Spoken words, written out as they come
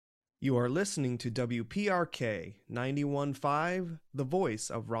You are listening to WPRK 91.5, the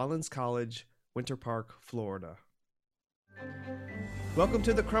voice of Rollins College, Winter Park, Florida. Welcome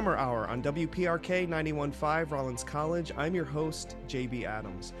to the Crummer Hour on WPRK 91.5 Rollins College. I'm your host, JB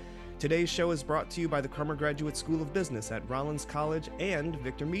Adams. Today's show is brought to you by the Crummer Graduate School of Business at Rollins College and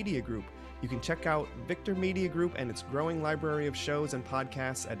Victor Media Group. You can check out Victor Media Group and its growing library of shows and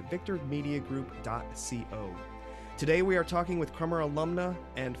podcasts at victormediagroup.co. Today we are talking with Crummer alumna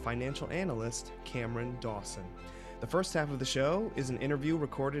and financial analyst Cameron Dawson. The first half of the show is an interview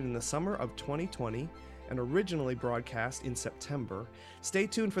recorded in the summer of 2020 and originally broadcast in September. Stay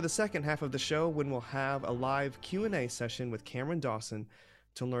tuned for the second half of the show when we'll have a live Q&A session with Cameron Dawson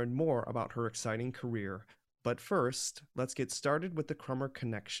to learn more about her exciting career. But first, let's get started with the Crummer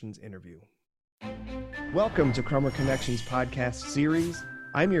Connections interview. Welcome to Crummer Connections podcast series.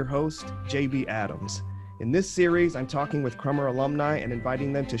 I'm your host, JB Adams. In this series, I'm talking with Crummer alumni and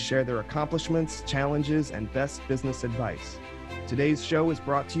inviting them to share their accomplishments, challenges, and best business advice. Today's show is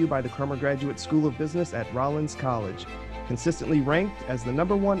brought to you by the Crummer Graduate School of Business at Rollins College. Consistently ranked as the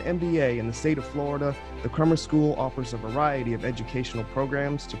 #1 MBA in the state of Florida, the Crummer School offers a variety of educational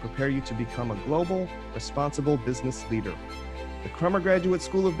programs to prepare you to become a global, responsible business leader. The Crummer Graduate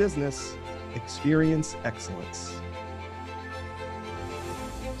School of Business, experience excellence.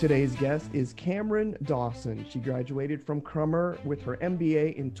 Today's guest is Cameron Dawson. She graduated from Crummer with her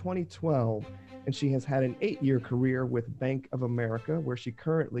MBA in 2012, and she has had an 8-year career with Bank of America, where she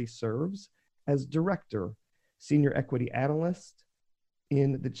currently serves as Director, Senior Equity Analyst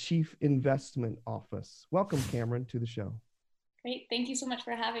in the Chief Investment Office. Welcome, Cameron, to the show. Great. Thank you so much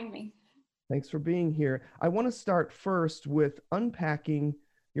for having me. Thanks for being here. I want to start first with unpacking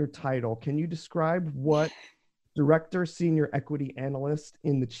your title. Can you describe what Director, Senior Equity Analyst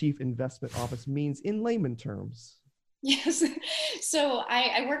in the Chief Investment Office means in layman terms? Yes. So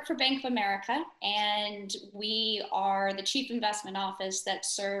I work for Bank of America, and we are the Chief Investment Office that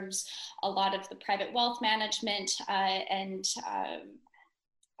serves a lot of the private wealth management and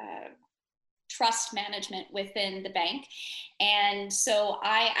trust management within the bank. And so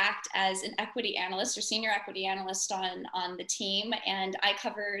I act as an equity analyst or senior equity analyst on the team, and I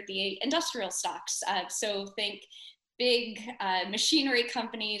cover the industrial stocks. So think big machinery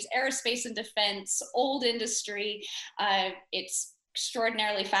companies, aerospace and defense, old industry. It's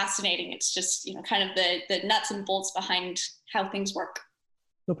extraordinarily fascinating. It's just, kind of the nuts and bolts behind how things work.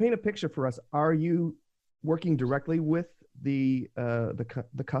 So paint a picture for us. Are you working directly with the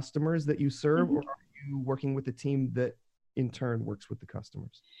customers that you serve, or are you working with the team that in turn works with the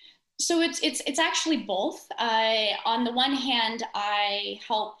customers? So it's actually both. On the one hand, I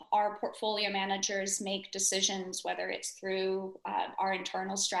help our portfolio managers make decisions, whether it's through our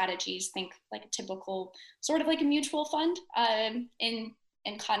internal strategies, think like a typical, sort of like a mutual fund in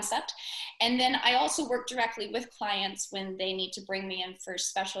concept. And then I also work directly with clients when they need to bring me in for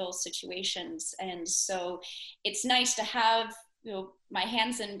special situations. And so it's nice to have my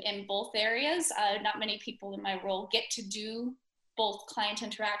hands in both areas. Not many people in my role get to do both client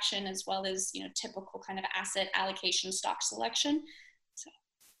interaction as well as typical kind of asset allocation, stock selection.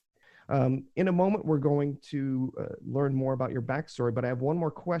 In a moment, we're going to learn more about your backstory, but I have one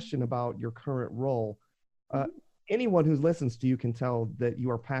more question about your current role. Anyone who listens to you can tell that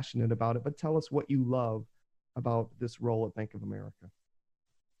you are passionate about it, but tell us what you love about this role at Bank of America.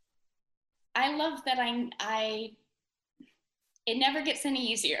 I love that it never gets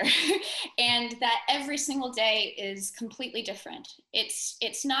any easier and that every single day is completely different.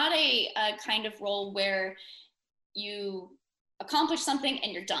 It's not a kind of role where you accomplish something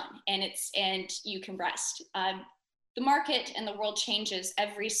and you're done and you can rest. The market and the world changes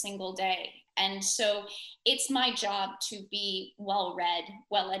every single day. And so it's my job to be well-read,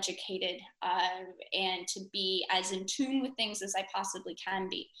 well-educated, and to be as in tune with things as I possibly can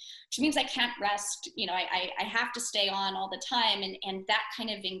be, which means I can't rest. I have to stay on all the time. And that kind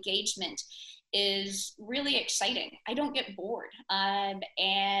of engagement is really exciting. I don't get bored. And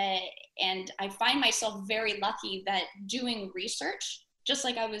I find myself very lucky that doing research, just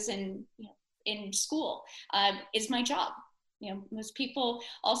like I was in school, is my job. Most people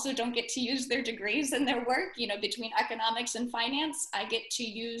also don't get to use their degrees in their work, between economics and finance. I get to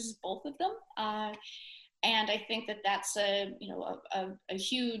use both of them. And I think that that's a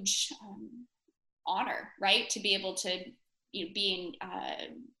huge honor, right? To be able to be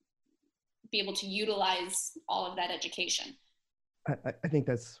able to utilize all of that education. I think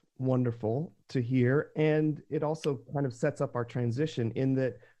that's wonderful to hear. And it also kind of sets up our transition in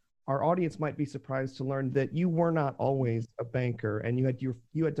that our audience might be surprised to learn that you were not always a banker and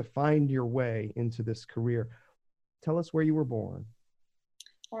you had to find your way into this career. Tell us where you were born.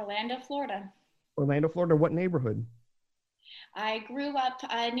 Orlando, Florida. Orlando, Florida. What neighborhood? I grew up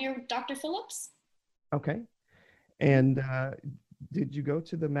near Dr. Phillips. Okay. And did you go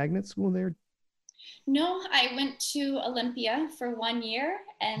to the magnet school there? No, I went to Olympia for 1 year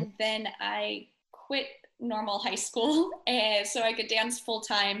and then I quit normal high school so I could dance full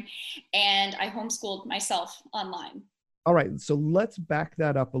time, and I homeschooled myself online. All right, so let's back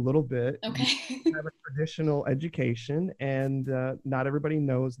that up a little bit. You Okay. have a traditional education, and not everybody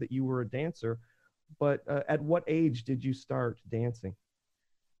knows that you were a dancer. But at what age did you start dancing?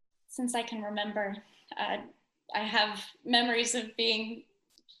 Since I can remember, uh, I have memories of being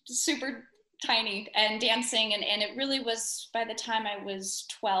super tiny and dancing, and it really was by the time I was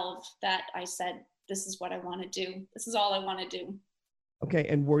 12 that I said, this is what I want to do. This is all I want to do. Okay,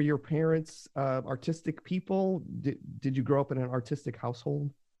 and were your parents artistic people? Did you grow up in an artistic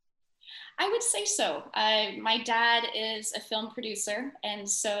household? I would say so. My dad is a film producer, and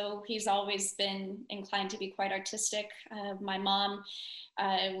so he's always been inclined to be quite artistic. My mom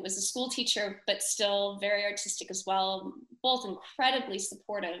was a school teacher, but still very artistic as well, both incredibly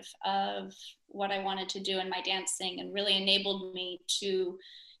supportive of what I wanted to do in my dancing and really enabled me to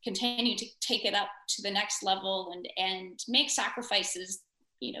continue to take it up to the next level and make sacrifices,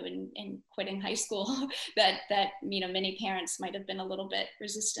 in quitting high school that many parents might have been a little bit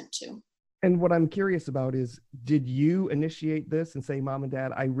resistant to. And what I'm curious about is, did you initiate this and say, "Mom and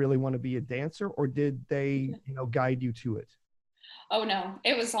Dad, I really want to be a dancer," or did they, guide you to it? Oh no,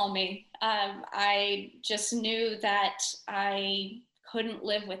 it was all me. I just knew that I couldn't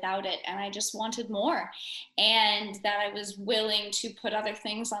live without it, and I just wanted more, and that I was willing to put other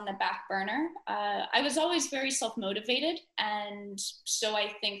things on the back burner. I was always very self-motivated, and so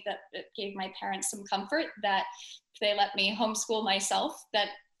I think that it gave my parents some comfort that if they let me homeschool myself, that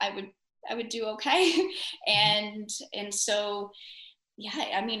I would do okay. and so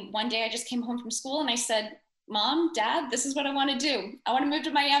yeah, I mean, one day I just came home from school and I said, Mom, Dad, this is what I want to do. I want to move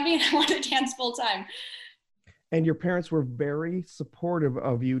to Miami and I want to dance full time. And your parents were very supportive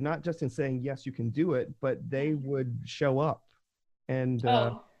of you, not just in saying, yes, you can do it, but they would show up. And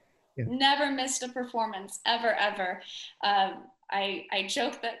Oh, yeah. never missed a performance, ever, ever. I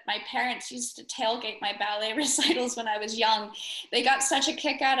joke that my parents used to tailgate my ballet recitals when I was young. They got such a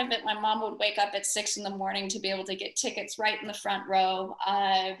kick out of it. My mom would wake up at 6 in the morning to be able to get tickets right in the front row.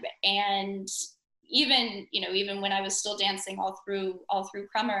 And even when I was still dancing all through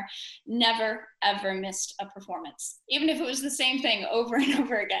Crummer, never ever missed a performance, even if it was the same thing over and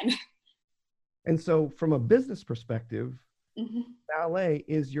over again. And so, from a business perspective, Mm-hmm. ballet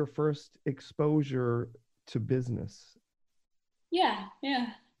is your first exposure to business. Yeah, yeah.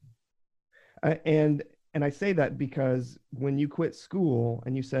 And I say that because when you quit school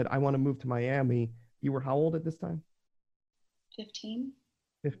and you said, I want to move to Miami, you were how old at this time? 15.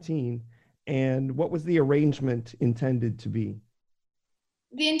 15. And what was the arrangement intended to be?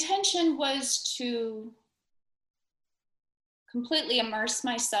 The intention was to completely immerse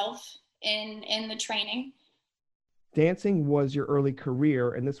myself in the training. Dancing was your early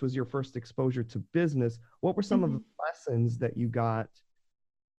career, and this was your first exposure to business. What were some of Mm-hmm. the lessons that you got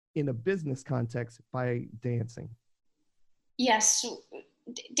in a business context by dancing? Yes,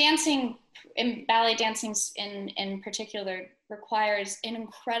 dancing and ballet dancing in particular requires an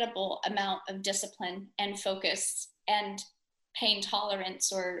incredible amount of discipline and focus and pain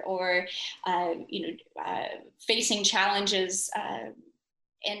tolerance or facing challenges,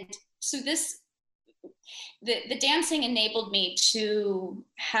 and so the dancing enabled me to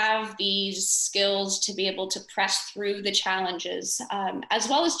have these skills to be able to press through the challenges, as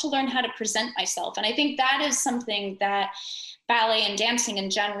well as to learn how to present myself. And I think that is something that ballet and dancing in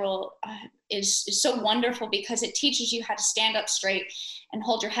general is so wonderful, because it teaches you how to stand up straight and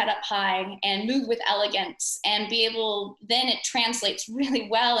hold your head up high and move with elegance and be able, then it translates really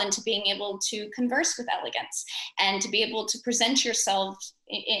well into being able to converse with elegance and to be able to present yourself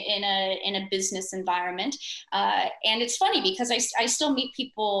in a business environment. And it's funny because I still meet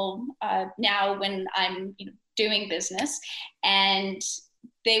people now when I'm doing business, and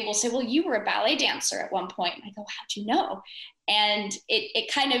they will say, well, you were a ballet dancer at one point. And I go, how'd you know? And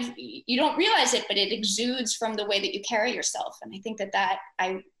it kind of, you don't realize it, but it exudes from the way that you carry yourself. And I think that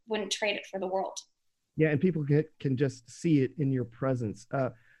I wouldn't trade it for the world. Yeah, and people can just see it in your presence.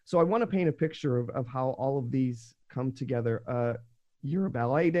 So I want to paint a picture of how all of these come together. You're a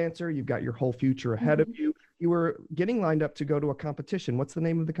ballet dancer. You've got your whole future ahead of you. You were getting lined up to go to a competition. What's the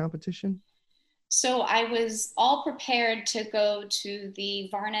name of the competition? So I was all prepared to go to the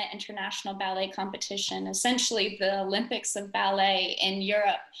Varna International Ballet Competition, essentially the Olympics of ballet in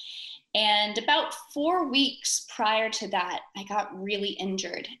Europe. And about 4 weeks prior to that, I got really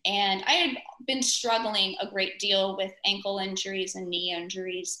injured. And I had been struggling a great deal with ankle injuries and knee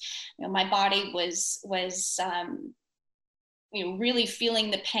injuries. My body was really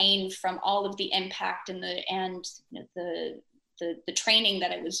feeling the pain from all of the impact and the training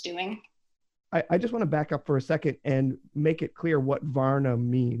that I was doing. I just want to back up for a second and make it clear what Varna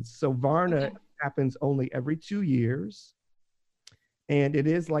means. So Varna happens only every 2 years. And it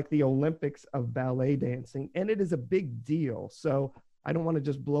is like the Olympics of ballet dancing, and it is a big deal. So I don't want to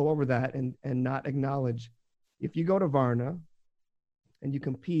just blow over that and not acknowledge, if you go to Varna and you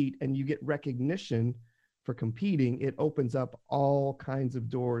compete and you get recognition for competing, it opens up all kinds of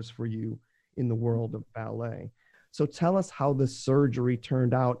doors for you in the world of ballet. So tell us how the surgery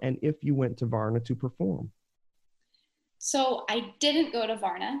turned out and if you went to Varna to perform. So I didn't go to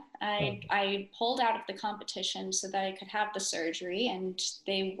Varna. I pulled out of the competition so that I could have the surgery, and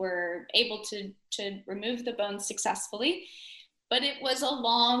they were able to remove the bone successfully. But it was a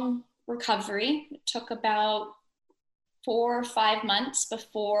long recovery. It took about 4 or 5 months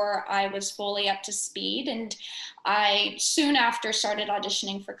before I was fully up to speed. And I soon after started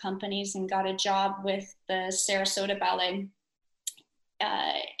auditioning for companies and got a job with the Sarasota Ballet.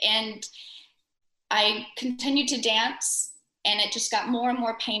 And I continued to dance, and it just got more and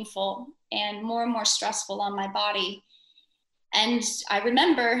more painful and more stressful on my body. And I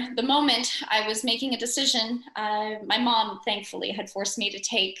remember the moment I was making a decision, my mom thankfully had forced me to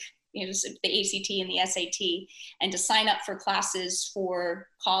take the ACT and the SAT and to sign up for classes for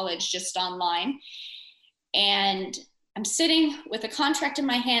college just online. And I'm sitting with a contract in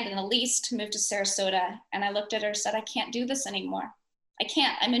my hand and a lease to move to Sarasota. And I looked at her and said, I can't do this anymore. I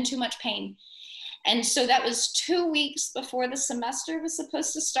can't, I'm in too much pain. And so that was 2 weeks before the semester was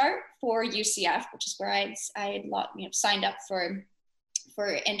supposed to start for UCF, which is where I had signed up for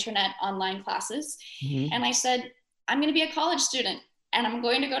internet online classes. Mm-hmm. And I said, I'm going to be a college student and I'm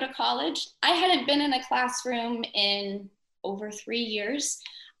going to go to college. I hadn't been in a classroom in over 3 years.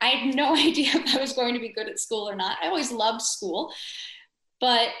 I had no idea if I was going to be good at school or not. I always loved school,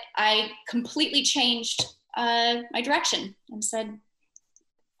 but I completely changed my direction and said,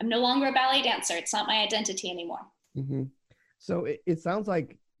 I'm no longer a ballet dancer. It's not my identity anymore. Mm-hmm. So it sounds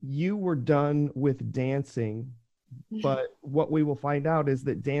like you were done with dancing, but what we will find out is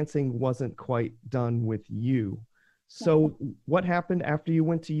that dancing wasn't quite done with you. So what happened after you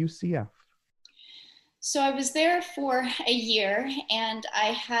went to UCF? So I was there for a year, and I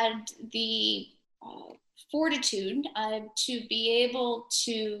had the fortitude to be able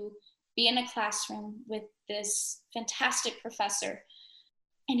to be in a classroom with this fantastic professor.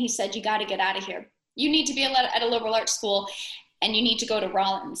 And he said, you got to get out of here. You need to be at a liberal arts school, and you need to go to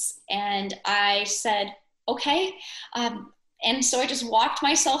Rollins. And I said, okay. And so I just walked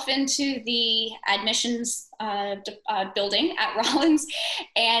myself into the admissions building at Rollins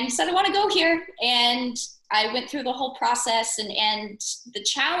and said, I want to go here. And I went through the whole process. And the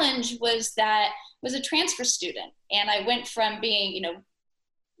challenge was that I was a transfer student. And I went from being,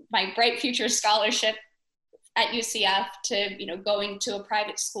 my Bright Future Scholarship at UCF to, going to a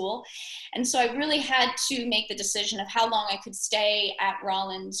private school. And so I really had to make the decision of how long I could stay at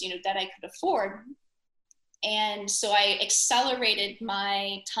Rollins, that I could afford. And so I accelerated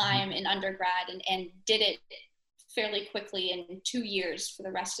my time in undergrad and did it fairly quickly in 2 years for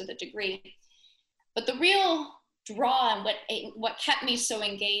the rest of the degree. But the real draw and what kept me so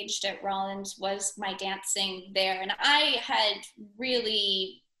engaged at Rollins was my dancing there. And I had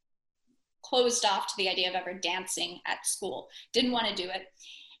really closed off to the idea of ever dancing at school. Didn't want to do it.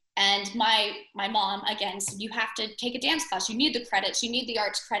 And my mom, again, said, you have to take a dance class. You need the credits. You need the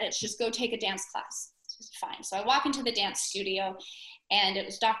arts credits. Just go take a dance class. Fine. So I walk into the dance studio, and it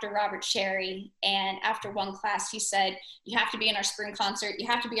was Dr. Robert Sherry. And after one class, he said, you have to be in our spring concert. You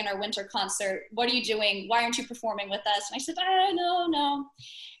have to be in our winter concert. What are you doing? Why aren't you performing with us? And I said, no.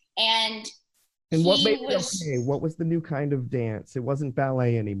 And what made it okay? What was the new kind of dance? It wasn't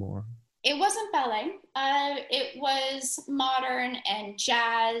ballet anymore. It wasn't ballet. It was modern and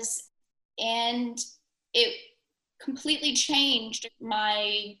jazz. And it completely changed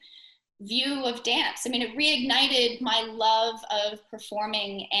my view of dance. I mean, it reignited my love of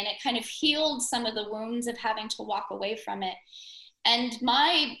performing, and it kind of healed some of the wounds of having to walk away from it. And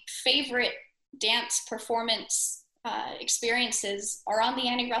my favorite dance performance experiences are on the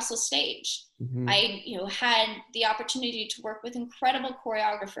Annie Russell stage. Mm-hmm. I had the opportunity to work with incredible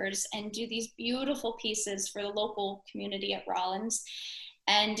choreographers and do these beautiful pieces for the local community at Rollins.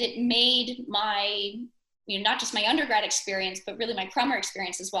 And it made my not just my undergrad experience, but really my Crummer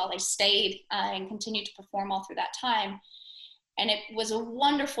experience as well. I stayed and continued to perform all through that time. And it was a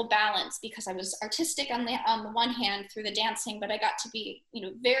wonderful balance because I was artistic on the one hand through the dancing, but I got to be,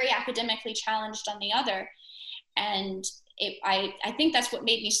 very academically challenged on the other. And I think that's what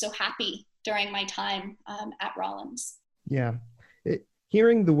made me so happy during my time at Rollins. Yeah.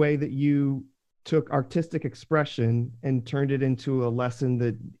 Hearing the way that you took artistic expression and turned it into a lesson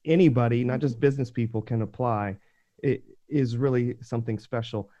that anybody, not just business people, can apply, it is really something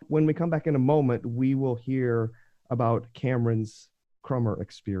special. When we come back in a moment, we will hear about Cameron's Crummer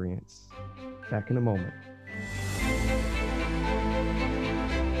experience. Back in a moment.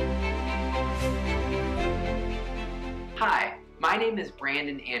 Hi, my name is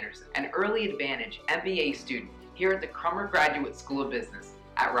Brandon Anderson, an Early Advantage MBA student here at the Crummer Graduate School of Business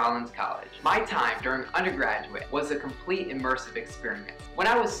at Rollins College. My time during undergraduate was a complete immersive experience. When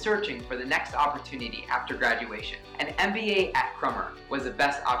I was searching for the next opportunity after graduation, an MBA at Crummer was the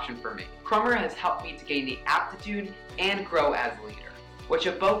best option for me. Crummer has helped me to gain the aptitude and grow as a leader, which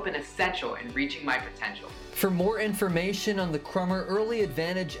have both been essential in reaching my potential. For more information on the Crummer Early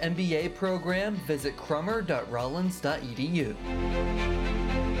Advantage MBA program, visit crummer.rollins.edu.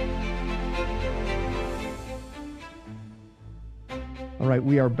 All right,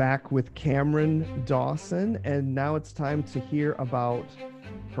 we are back with Cameron Dawson, and now it's time to hear about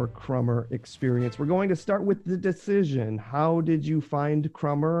her Crummer experience. We're going to start with the decision. How did you find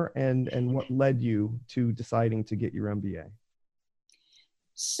Crummer, and what led you to deciding to get your MBA?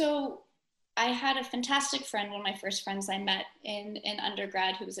 So I had a fantastic friend, one of my first friends I met in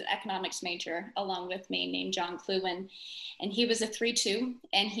undergrad, who was an economics major along with me, named John Kluwen. And he was a 3-2.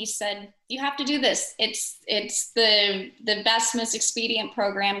 And he said, you have to do this. It's the best, most expedient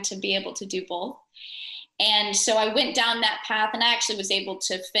program to be able to do both. And so I went down that path, and I actually was able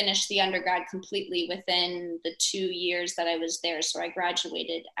to finish the undergrad completely within the 2 years that I was there. So I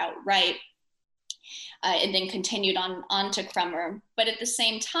graduated outright. And then continued on to Crummer. But at the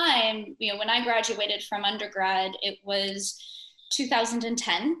same time, when I graduated from undergrad, it was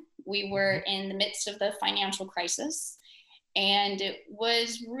 2010. We were in the midst of the financial crisis. And it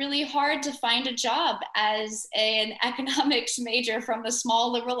was really hard to find a job as an economics major from a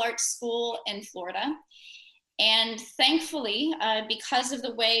small liberal arts school in Florida. And thankfully, because of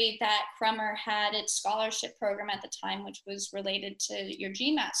the way that Crummer had its scholarship program at the time, which was related to your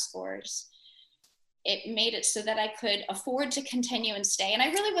GMAT scores, it made it so that I could afford to continue and stay. And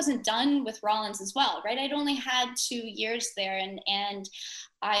I really wasn't done with Rollins as well, right? I'd only had 2 years there, and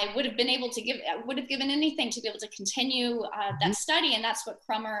I would have given anything to be able to continue that study. And that's what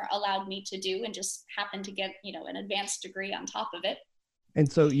Crummer allowed me to do, and just happened to get, an advanced degree on top of it.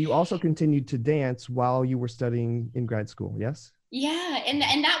 And so you also continued to dance while you were studying in grad school, yes? Yeah, and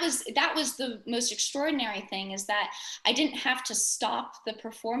that was the most extraordinary thing, is that I didn't have to stop the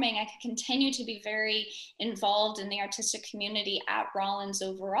performing. I could continue to be very involved in the artistic community at Rollins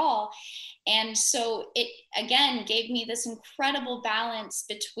overall. And so it, again, gave me this incredible balance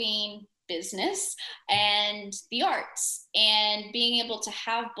between business and the arts, and being able to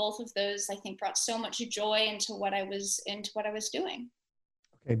have both of those, I think, brought so much joy into what I was doing.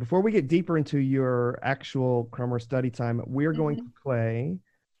 Okay, before we get deeper into your actual Crummer study time, we're going to play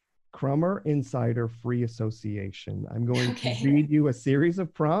Crummer Insider Free Association. I'm going to read you a series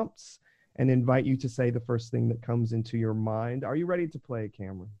of prompts and invite you to say the first thing that comes into your mind. Are you ready to play,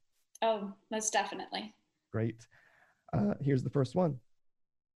 Cameron? Oh, most definitely. Great. Here's the first one.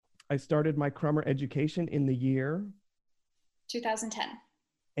 I started my Crummer education in the year 2010.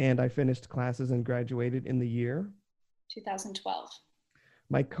 And I finished classes and graduated in the year 2012.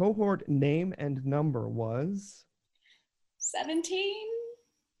 My cohort name and number was 17.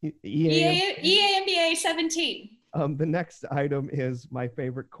 EAMBA 17. The next item is my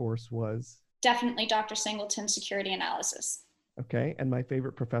favorite course was definitely Dr. Singleton Security Analysis. Okay, and my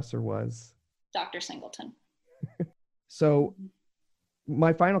favorite professor was Dr. Singleton. So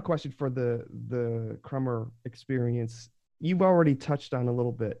my final question for the Crummer experience, you've already touched on a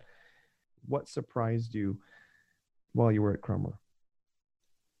little bit. What surprised you while you were at Crummer?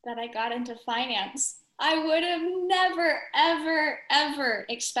 That I got into finance. I would have never, ever, ever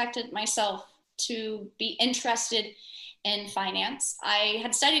expected myself to be interested in finance. I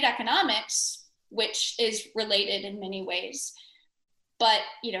had studied economics, which is related in many ways. But,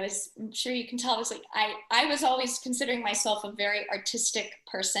 as I'm sure you can tell, I was always considering myself a very artistic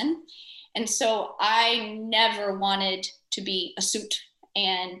person. And so I never wanted to be a suit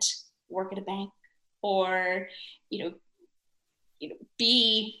and work at a bank, or,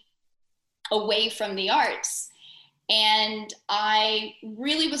 be away from the arts. And I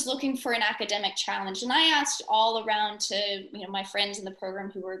really was looking for an academic challenge. And I asked all around to, my friends in the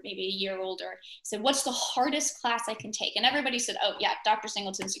program who were maybe a year older, said, what's the hardest class I can take? And everybody said, oh yeah, Dr.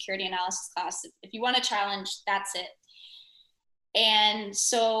 Singleton's security analysis class. If you want a challenge, that's it. And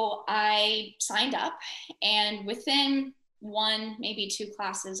so I signed up, and within one, maybe 2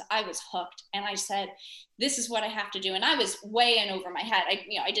 classes, I was hooked. And I said, this is what I have to do. And I was way in over my head.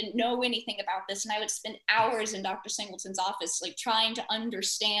 I didn't know anything about this. And I would spend hours in Dr. Singleton's office, like trying to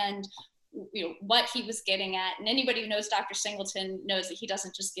understand, what he was getting at. And anybody who knows Dr. Singleton knows that he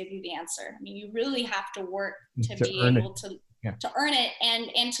doesn't just give you the answer. I mean, you really have to work to be able to earn it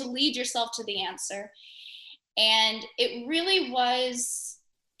and to lead yourself to the answer. And it really was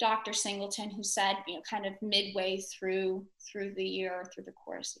Dr. Singleton who said, kind of midway through the year, through the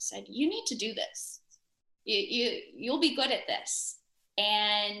course, he said, you need to do this. You'll be good at this.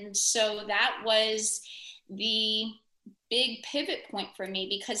 And so that was the big pivot point for me,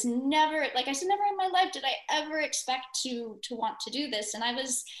 because never, like I said, never in my life did I ever expect to want to do this. And I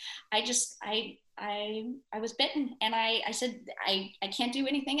was bitten, and I said, I can't do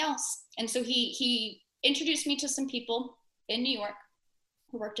anything else. And so he introduced me to some people in New York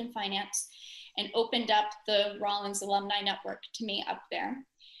who worked in finance, and opened up the Rollins Alumni Network to me up there,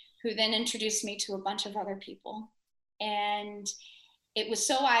 who then introduced me to a bunch of other people. And it was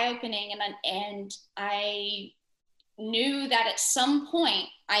so eye-opening, and I knew that at some point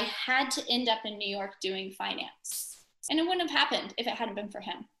I had to end up in New York doing finance. And it wouldn't have happened if it hadn't been for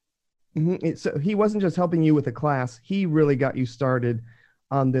him. Mm-hmm. So he wasn't just helping you with a class, he really got you started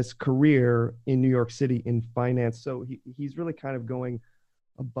on this career in New York City in finance. So he's really kind of going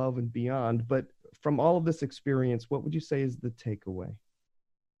above and beyond. But from all of this experience, what would you say is the takeaway?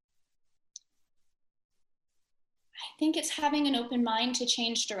 I think it's having an open mind to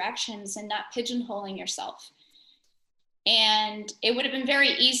change directions and not pigeonholing yourself. And it would have been very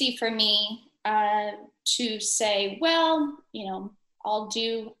easy for me to say, well, I'll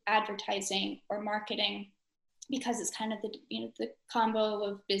do advertising or marketing, because it's kind of the combo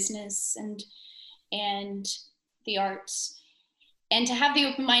of business and the arts. And to have the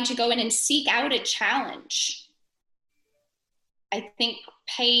open mind to go in and seek out a challenge, I think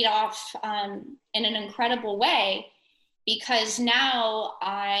paid off in an incredible way, because now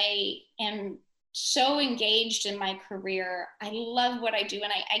I am so engaged in my career. I love what I do,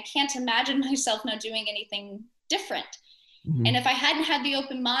 and I can't imagine myself now doing anything different. Mm-hmm. And if I hadn't had the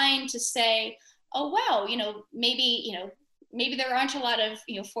open mind to say, oh, wow, maybe there aren't a lot of,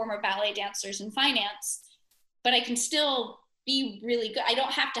 former ballet dancers in finance, but I can still be really good. I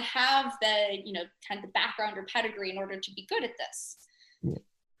don't have to have the, kind of the background or pedigree in order to be good at this. Yeah.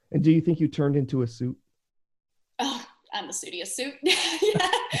 And do you think you turned into a suit? Oh, I'm the sootiest suit.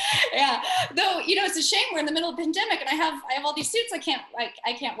 yeah. Though, it's a shame we're in the middle of a pandemic and I have all these suits I can't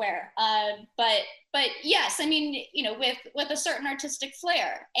wear. But yes, I mean, with a certain artistic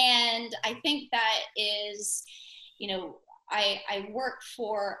flair. And I think that is, I work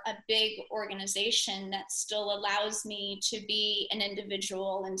for a big organization that still allows me to be an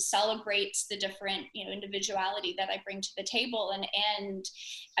individual and celebrates the different, individuality that I bring to the table. And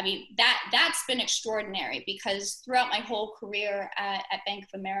I mean, that's been extraordinary, because throughout my whole career at Bank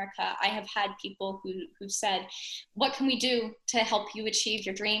of America, I have had people who've said, what can we do to help you achieve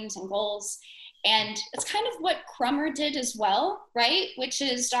your dreams and goals? And it's kind of what Crummer did as well, right? Which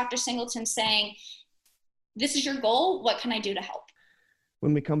is Dr. Singleton saying, this is your goal. What can I do to help?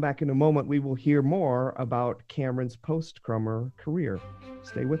 When we come back in a moment, we will hear more about Cameron's post-Crummer career.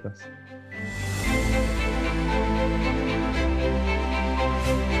 Stay with us.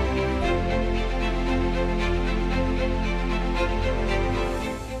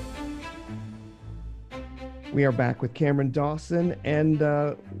 We are back with Cameron Dawson, and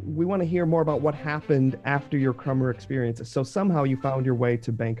we want to hear more about what happened after your Crummer experience. So somehow you found your way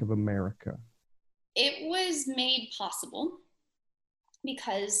to Bank of America. It was made possible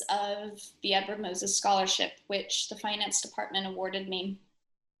because of the Edward Moses Scholarship, which the finance department awarded me.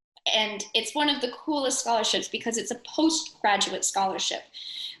 And it's one of the coolest scholarships because it's a postgraduate scholarship,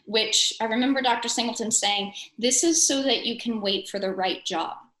 which I remember Dr. Singleton saying, this is so that you can wait for the right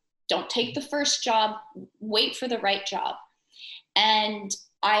job. Don't take the first job, wait for the right job. And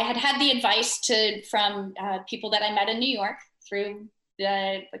I had the advice from people that I met in New York through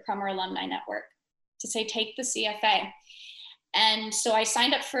the Crummer Alumni Network to say, take the CFA. And so I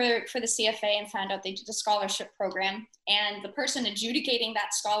signed up for the CFA and found out they did a scholarship program. And the person adjudicating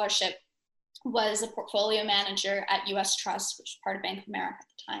that scholarship was a portfolio manager at US Trust, which was part of Bank of America at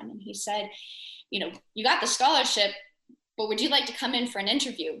the time. And he said, you got the scholarship, but would you like to come in for an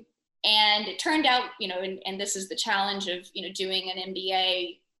interview? And it turned out, and this is the challenge of, doing an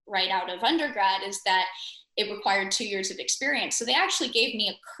MBA right out of undergrad, is that it required 2 years of experience. So they actually gave me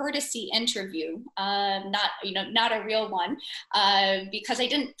a courtesy interview, not a real one, because I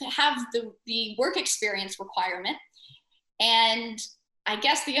didn't have the work experience requirement. And I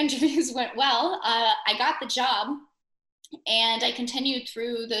guess the interviews went well. I got the job, and I continued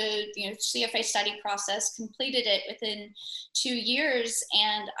through the CFA study process, completed it within 2 years.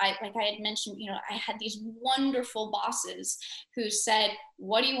 And like I had mentioned, I had these wonderful bosses who said,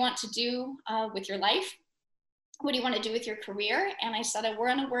 what do you want to do with your life? What do you want to do with your career? And I said, I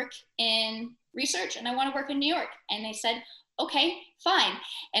want to work in research and I want to work in New York. And they said, okay, fine.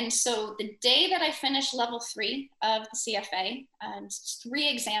 And so the day that I finished level 3 of the CFA, it's 3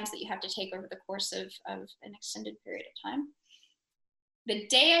 exams that you have to take over the course of an extended period of time. The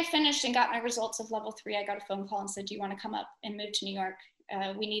day I finished and got my results of level 3, I got a phone call and said, do you want to come up and move to New York?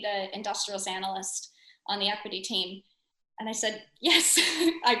 We need an industrials analyst on the equity team. And I said, yes,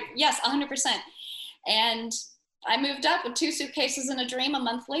 yes, 100%. And I moved up with 2 suitcases and a dream a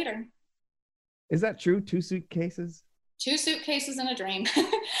month later. Is that true? 2 suitcases? 2 suitcases and a dream.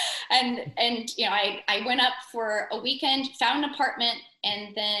 and I went up for a weekend, found an apartment,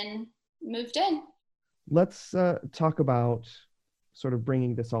 and then moved in. Let's talk about sort of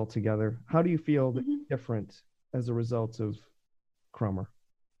bringing this all together. How do you feel different as a result of Crummer?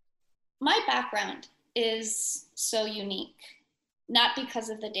 My background is so unique, not because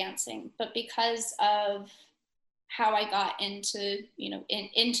of the dancing, but because of how I got into,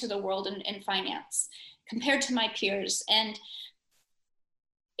 into the world in finance compared to my peers. And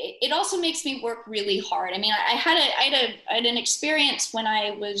it also makes me work really hard. I mean, I had an experience when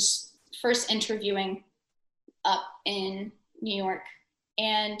I was first interviewing up in New York,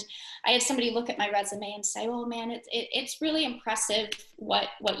 and I had somebody look at my resume and say, oh man, it's really impressive what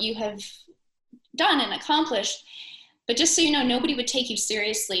you have done and accomplished, but just so you know, nobody would take you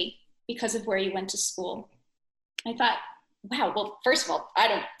seriously because of where you went to school. I thought, wow, well, first of all, I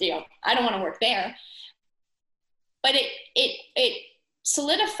don't want to work there. But it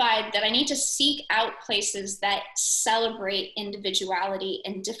solidified that I need to seek out places that celebrate individuality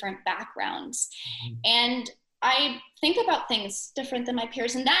and different backgrounds. Mm-hmm. And I think about things different than my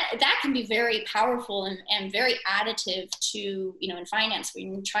peers. And that can be very powerful and very additive to, in finance,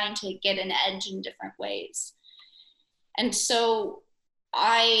 when you're trying to get an edge in different ways. And so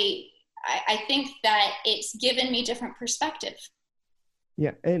I think that it's given me different perspective.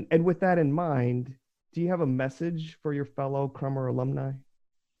 Yeah, and with that in mind, do you have a message for your fellow Crummer alumni?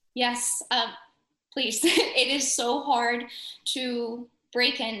 Yes, please. It is so hard to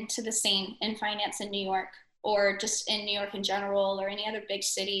break into the scene in finance in New York, or just in New York in general, or any other big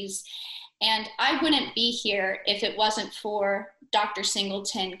cities. And I wouldn't be here if it wasn't for Dr.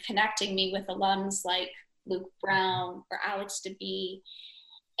 Singleton connecting me with alums like Luke Brown or Alex DeBee.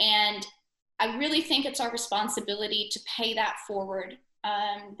 And I really think it's our responsibility to pay that forward.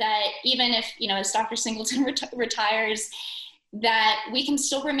 That even if, as Dr. Singleton retires, that we can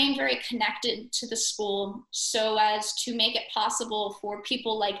still remain very connected to the school so as to make it possible for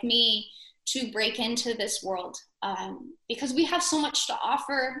people like me to break into this world. Because we have so much to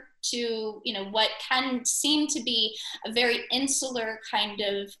offer to, what can seem to be a very insular kind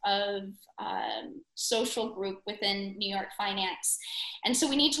of social group within New York finance. And so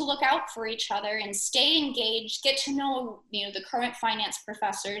we need to look out for each other and stay engaged, get to know, the current finance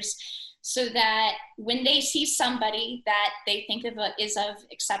professors, so that when they see somebody that they think is of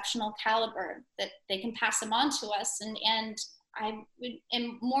exceptional caliber, that they can pass them on to us. And I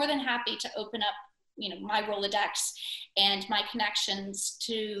am more than happy to open up, my Rolodex and my connections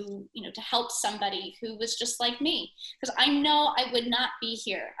to, to help somebody who was just like me. Because I know I would not be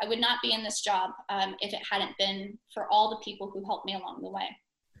here. I would not be in this job if it hadn't been for all the people who helped me along the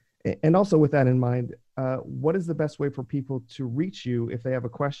way. And also with that in mind, what is the best way for people to reach you if they have a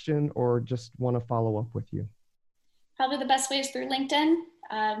question or just want to follow up with you? Probably the best way is through LinkedIn.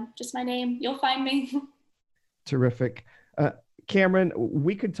 Just my name, you'll find me. Terrific. Cameron,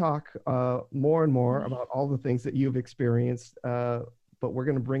 we could talk more and more about all the things that you've experienced, but we're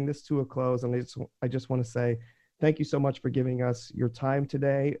going to bring this to a close. And I just want to say thank you so much for giving us your time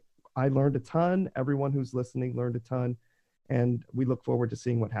today. I learned a ton. Everyone who's listening learned a ton. And we look forward to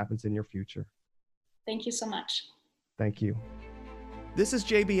seeing what happens in your future. Thank you so much. Thank you. This is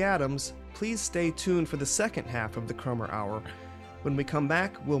JB Adams. Please stay tuned for the second half of the Crummer Hour. When we come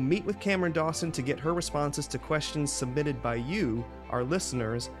back, we'll meet with Cameron Dawson to get her responses to questions submitted by you, our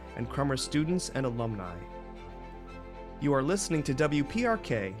listeners, and Crummer students and alumni. You are listening to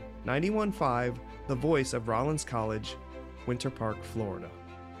WPRK 91.5, the voice of Rollins College, Winter Park, Florida.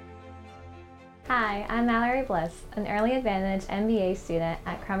 Hi, I'm Mallory Bliss, an Early Advantage MBA student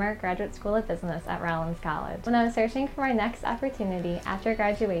at Crummer Graduate School of Business at Rollins College. When I was searching for my next opportunity after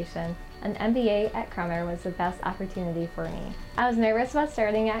graduation, an MBA at Crummer was the best opportunity for me. I was nervous about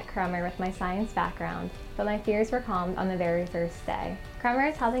starting at Crummer with my science background, but my fears were calmed on the very first day. Crummer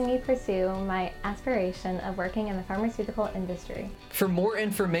is helping me pursue my aspiration of working in the pharmaceutical industry. For more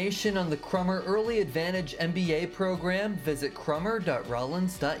information on the Crummer Early Advantage MBA program, visit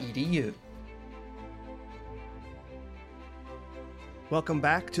crummer.rollins.edu. Welcome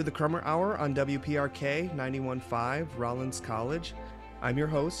back to the Crummer Hour on WPRK 91.5 Rollins College. I'm your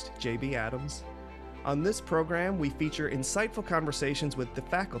host, JB Adams. On this program, we feature insightful conversations with the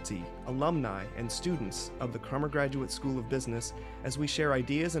faculty, alumni, and students of the Crummer Graduate School of Business as we share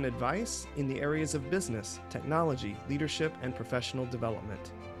ideas and advice in the areas of business, technology, leadership, and professional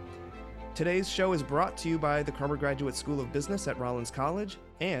development. Today's show is brought to you by the Crummer Graduate School of Business at Rollins College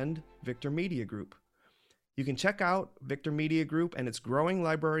and Victor Media Group. You can check out Victor Media Group and its growing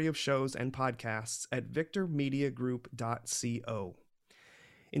library of shows and podcasts at victormediagroup.co.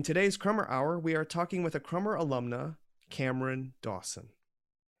 In today's Crummer Hour, we are talking with a Crummer alumna, Cameron Dawson.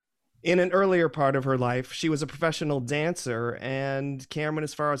 In an earlier part of her life, she was a professional dancer, and Cameron,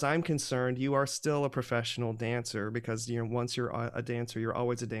 as far as I'm concerned, you are still a professional dancer because once you're a dancer, you're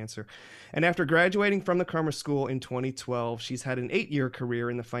always a dancer. And after graduating from the Crummer School in 2012, she's had an 8-year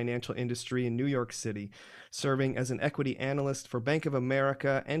career in the financial industry in New York City, serving as an equity analyst for Bank of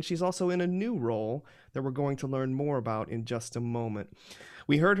America, and she's also in a new role that we're going to learn more about in just a moment.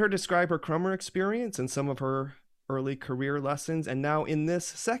 We heard her describe her Crummer experience and some of her early career lessons, and now in this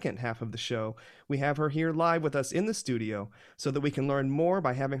second half of the show, we have her here live with us in the studio so that we can learn more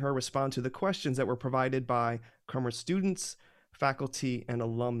by having her respond to the questions that were provided by Crummer students, faculty, and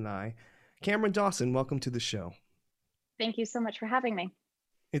alumni. Cameron Dawson, welcome to the show. Thank you so much for having me.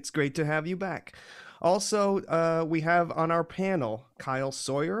 It's great to have you back. Also, we have on our panel Kyle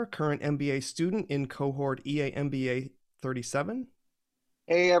Sawyer, current MBA student in cohort EA MBA 37.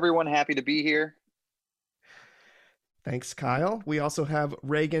 Hey everyone, happy to be here. Thanks, Kyle. We also have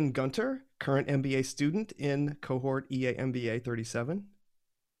Reagan Gunter, current MBA student in cohort EA MBA 37.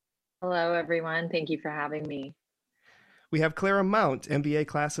 Hello, everyone. Thank you for having me. We have Clara Mount, MBA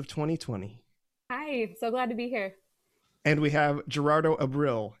class of 2020. Hi, so glad to be here. And we have Gerardo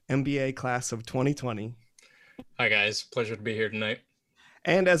Abril, MBA class of 2020. Hi, guys. Pleasure to be here tonight.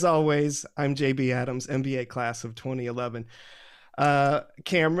 And as always, I'm JB Adams, MBA class of 2011.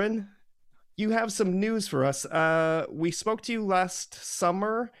 Cameron, you have some news for us. We spoke to you last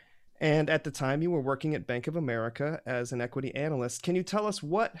summer, and at the time you were working at Bank of America as an equity analyst. Can you tell us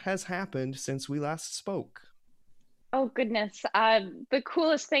what has happened since we last spoke? Oh, goodness. The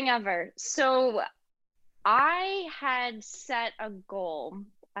coolest thing ever. So I had set a goal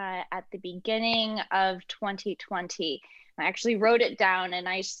at the beginning of 2020. I actually wrote it down and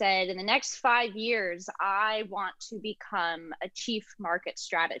I said, in the next 5 years, I want to become a chief market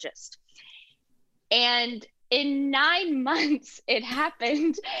strategist. And in 9 months, it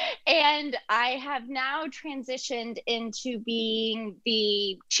happened. And I have now transitioned into being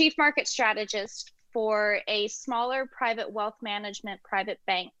the chief market strategist for a smaller private wealth management private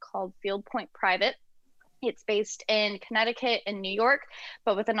bank called Field Point Private. It's based in Connecticut and New York,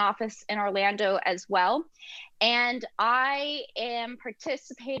 but with an office in Orlando as well. And I am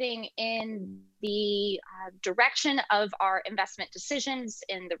participating in the direction of our investment decisions,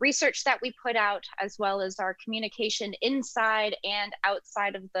 in the research that we put out, as well as our communication inside and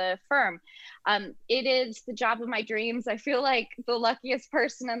outside of the firm. It is the job of my dreams. I feel like the luckiest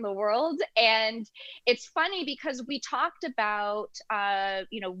person in the world. And it's funny because we talked about,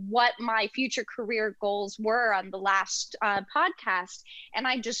 what my future career goals were on the last podcast. And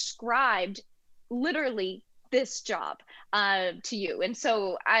I described literally this job to you. And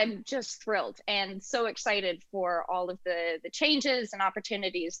so I'm just thrilled and so excited for all of the changes and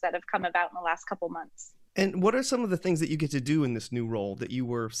opportunities that have come about in the last couple months. And what are some of the things that you get to do in this new role that you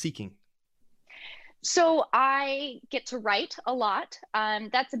were seeking? So I get to write a lot.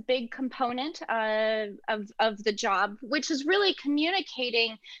 That's a big component of the job, which is really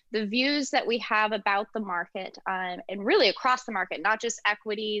communicating the views that we have about the market and really across the market, not just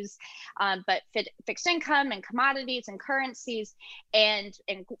equities, but fixed income and commodities and currencies and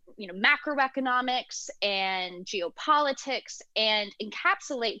macroeconomics and geopolitics, and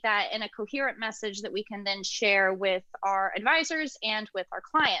encapsulate that in a coherent message that we can then share with our advisors and with our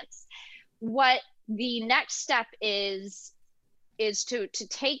clients. What the next step is to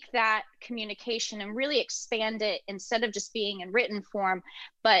take that communication and really expand it instead of just being in written form,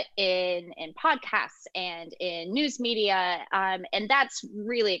 but in podcasts and in news media. And that's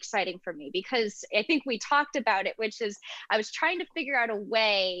really exciting for me because I think we talked about it, which is I was trying to figure out a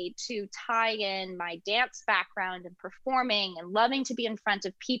way to tie in my dance background and performing and loving to be in front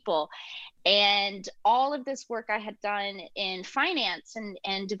of people and all of this work I had done in finance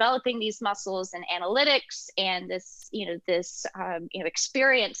and developing these muscles and analytics and this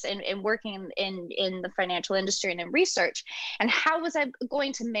experience in working in the financial industry and in research. And how was I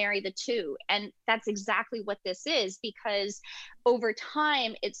going to marry the two? And that's exactly what this is, because over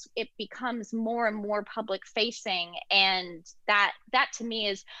time it becomes more and more public facing, and that to me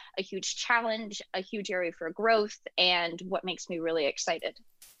is a huge challenge, a huge area for growth, and what makes me really excited.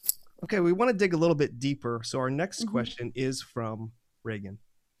 Okay, we want to dig a little bit deeper. So our next question is from Reagan.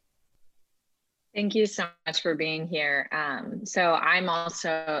 Thank you so much for being here. So I'm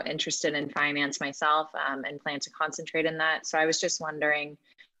also interested in finance myself and plan to concentrate in that. So I was just wondering,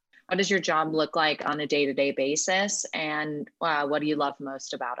 what does your job look like on a day-to-day basis? And what do you love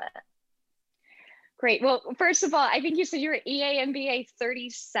most about it? Great. Well, first of all, I think you said you're EA MBA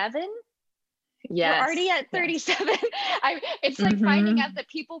 37. Yes. We're already at 37. Yes. It's like finding out that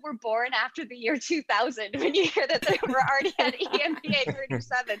people were born after the year 2000 when you hear that they were already at EMBA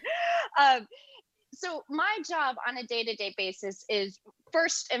 37. So my job on a day-to-day basis is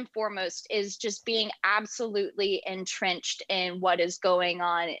first and foremost is just being absolutely entrenched in what is going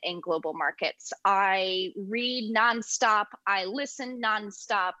on in global markets. I read nonstop. I listen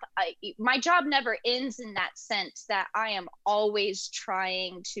nonstop. My job never ends in that sense that I am always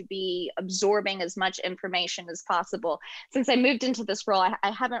trying to be absorbing as much information as possible. Since I moved into this role,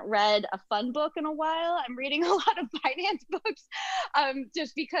 I haven't read a fun book in a while. I'm reading a lot of finance books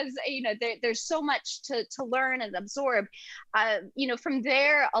just because, there's so much to learn and absorb. From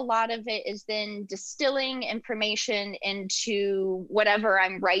there, a lot of it is then distilling information into whatever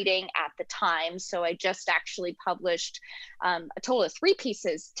I'm writing at the time. So I just actually published a total of 3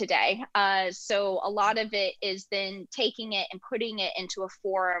 pieces today. So a lot of it is then taking it and putting it into a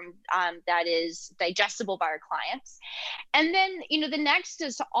form that is digestible by our clients. And then, the next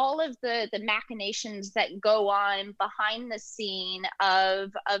is all of the machinations that go on behind the scene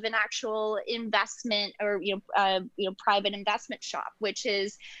of an actual investment or, private investment shop, which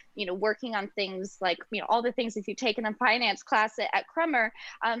is, working on things like, all the things if you've taken a finance class at Crummer,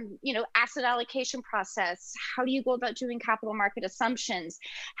 asset allocation process. How do you go about doing capital market assumptions?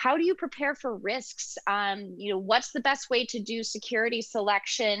 How do you prepare for risks? What's the best way to do security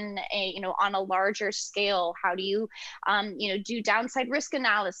selection, on a larger scale? How do you, do downside risk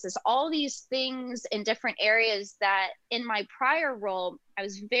analysis? All these things in different areas that in my prior role, I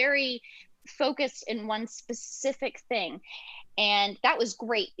was very focused in one specific thing. And that was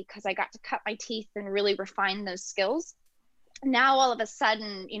great because I got to cut my teeth and really refine those skills. Now, all of a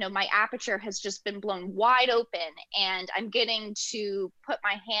sudden, my aperture has just been blown wide open, and I'm getting to put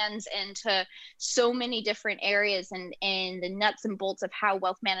my hands into so many different areas and the nuts and bolts of how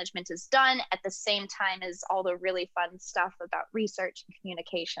wealth management is done at the same time as all the really fun stuff about research and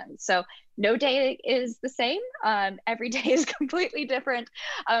communication. So no day is the same. Every day is completely different,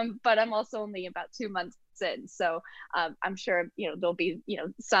 but I'm also only about 2 months in. So I'm sure, there'll be,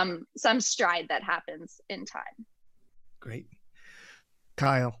 some stride that happens in time. Great.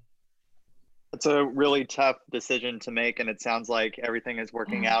 Kyle. It's a really tough decision to make, and it sounds like everything is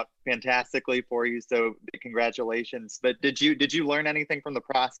working out fantastically for you. So congratulations. But did you learn anything from the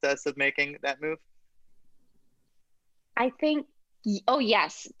process of making that move? I think, oh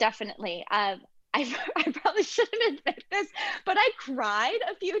yes, definitely. I probably shouldn't admit this, but I cried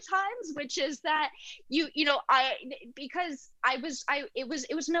a few times, which is that it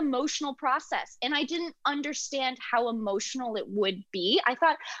was an emotional process, and I didn't understand how emotional it would be. I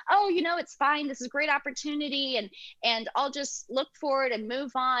thought, it's fine. This is a great opportunity, and I'll just look forward and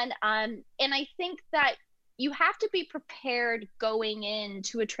move on. And I think that you have to be prepared going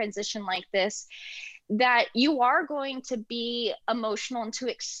into a transition like this, that you are going to be emotional and to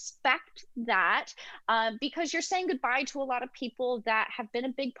expect that because you're saying goodbye to a lot of people that have been a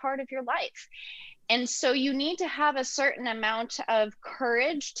big part of your life. And so you need to have a certain amount of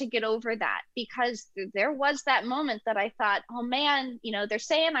courage to get over that, because there was that moment that I thought, oh man, they're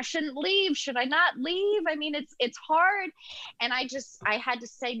saying I shouldn't leave. Should I not leave? I mean, it's hard. And I had to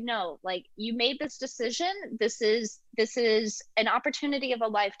say, no, like, you made this decision. This is an opportunity of a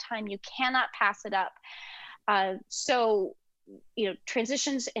lifetime. You cannot pass it up. So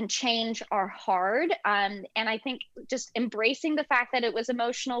transitions and change are hard. And I think just embracing the fact that it was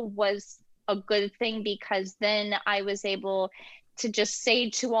emotional was a good thing, because then I was able to just say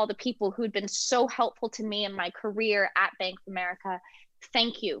to all the people who'd been so helpful to me in my career at Bank of America,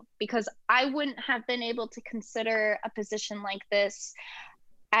 thank you, because I wouldn't have been able to consider a position like this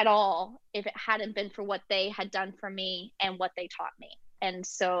at all if it hadn't been for what they had done for me and what they taught me. And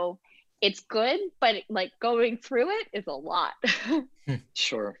so it's good, but like going through it is a lot.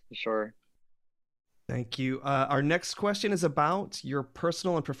 Sure. Thank you. Our next question is about your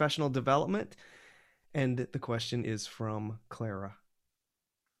personal and professional development. And the question is from Clara.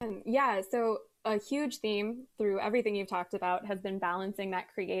 Yeah, so a huge theme through everything you've talked about has been balancing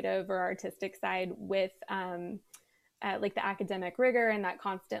that creative or artistic side with like the academic rigor and that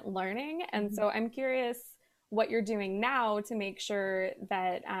constant learning. And so I'm curious what you're doing now to make sure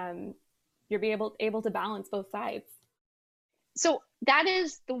that you're able to balance both sides. So that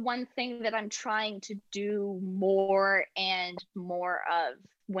is the one thing that I'm trying to do more and more of.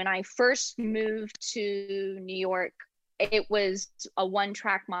 When I first moved to New York, it was a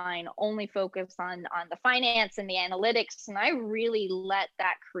one-track mind, only focused on the finance and the analytics. And I really let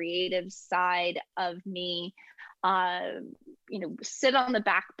that creative side of me, sit on the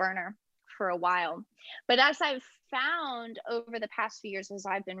back burner for a while. But as I've found over the past few years, as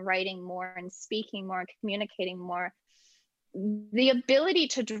I've been writing more and speaking more, communicating more, the ability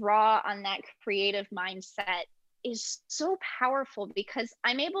to draw on that creative mindset is so powerful, because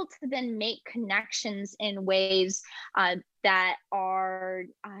I'm able to then make connections in ways that are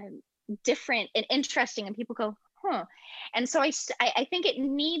different and interesting, and people go, huh. And so I think it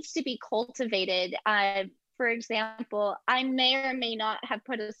needs to be cultivated. For example, I may or may not have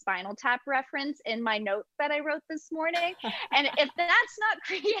put a Spinal Tap reference in my notes that I wrote this morning. And if that's not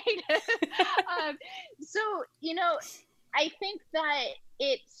creative, I think that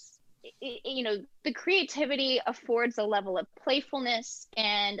the creativity affords a level of playfulness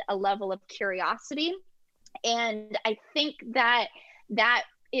and a level of curiosity. And I think that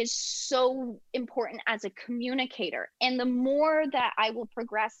is so important as a communicator. And the more that I will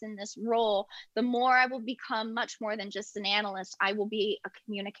progress in this role, the more I will become much more than just an analyst. I will be a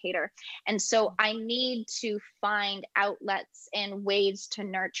communicator. And so I need to find outlets and ways to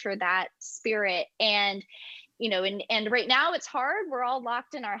nurture that spirit. And and right now it's hard. We're all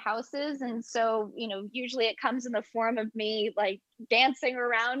locked in our houses. And so, usually it comes in the form of me like dancing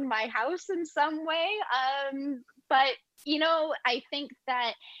around my house in some way. But I think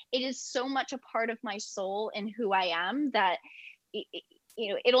that it is so much a part of my soul and who I am that,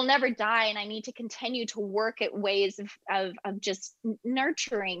 it'll never die. And I need to continue to work at ways of just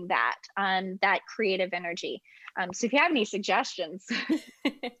nurturing that creative energy. So if you have any suggestions.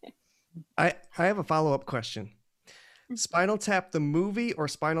 I have a follow-up question. Spinal Tap the movie or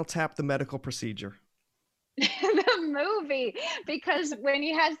Spinal Tap the medical procedure? The movie, because when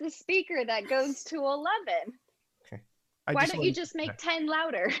he has the speaker that goes to 11. Okay. Why don't you just make 10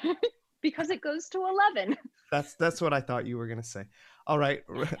 louder? Because it goes to 11. That's what I thought you were going to say. All right.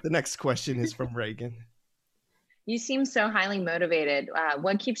 The next question is from Reagan. You seem so highly motivated.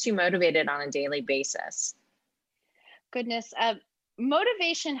 What keeps you motivated on a daily basis? Goodness.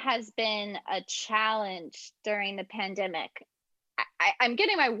 Motivation has been a challenge during the pandemic. I'm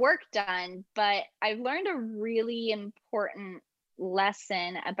getting my work done, but I've learned a really important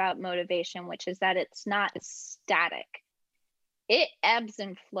lesson about motivation, which is that it's not static. It ebbs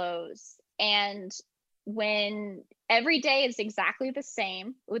and flows. And when every day is exactly the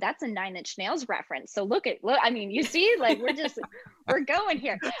same, oh, that's a Nine Inch Nails reference. So look, you see, like we're going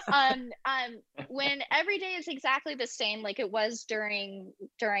here. When every day is exactly the same, like it was during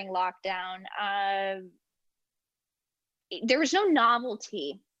lockdown, there was no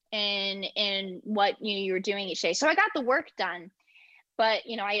novelty in what you were doing each day. So I got the work done, but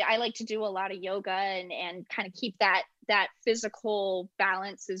I like to do a lot of yoga and kind of keep that physical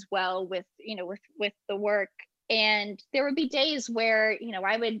balance as well with the work. And there would be days where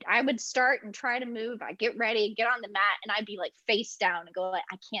I would start and try to move. I get ready, get on the mat, and I'd be like face down and go like,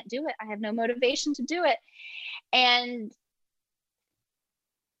 I can't do it. I have no motivation to do it. And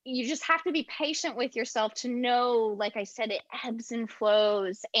you just have to be patient with yourself to know, like I said, it ebbs and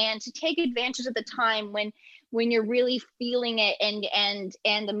flows, and to take advantage of the time when you're really feeling it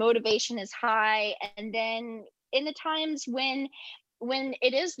and the motivation is high. And then in the times when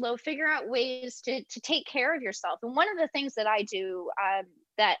it is low, figure out ways to take care of yourself. And one of the things that I do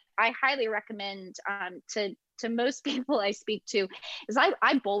that I highly recommend to most people I speak to is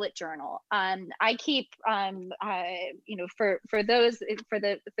I bullet journal. I keep for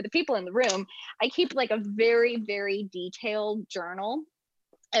the people in the room, I keep like a very, very detailed journal.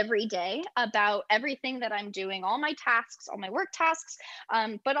 every day about everything that I'm doing, all my tasks, all my work tasks,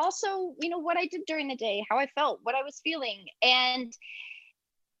 but also, what I did during the day, how I felt, what I was feeling. And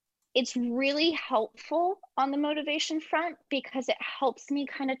it's really helpful on the motivation front because it helps me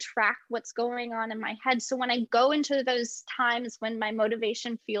kind of track what's going on in my head. So when I go into those times when my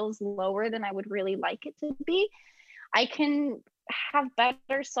motivation feels lower than I would really like it to be, I can have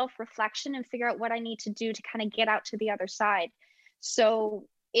better self-reflection and figure out what I need to do to kind of get out to the other side. So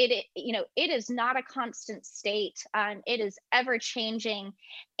it is not a constant state. It is ever changing.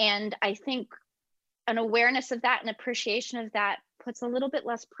 And I think an awareness of that and appreciation of that puts a little bit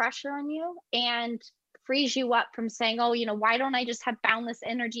less pressure on you and frees you up from saying, oh, why don't I just have boundless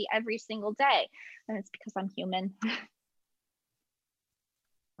energy every single day? And it's because I'm human.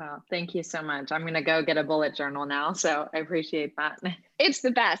 Wow, thank you so much. I'm going to go get a bullet journal now. So I appreciate that. It's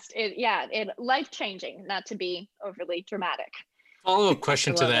the best. It life-changing, not to be overly dramatic. Follow-up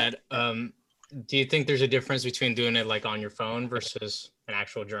question to that. Do you think there's a difference between doing it like on your phone versus an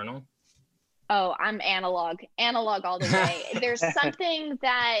actual journal? Oh, I'm analog all the way. There's something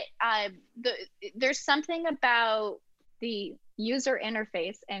that there's something about the user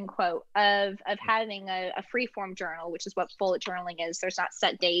interface, end quote, of having a free form journal, which is what bullet journaling is. There's not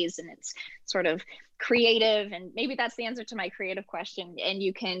set days, and it's sort of creative, and maybe that's the answer to my creative question. And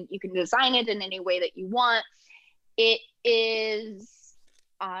you can design it in any way that you want. It is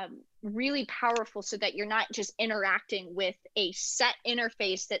really powerful so that you're not just interacting with a set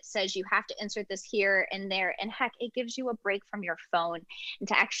interface that says you have to insert this here and there. And heck, it gives you a break from your phone, and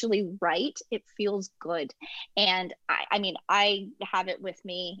to actually write, it feels good. And I have it with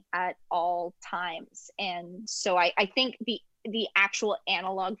me at all times. And so I think the actual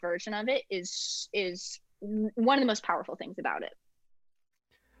analog version of it is one of the most powerful things about it.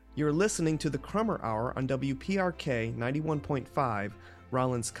 You're listening to the Crummer Hour on WPRK 91.5,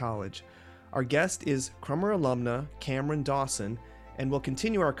 Rollins College. Our guest is Crummer alumna Cameron Dawson, and we'll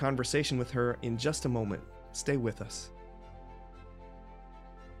continue our conversation with her in just a moment. Stay with us.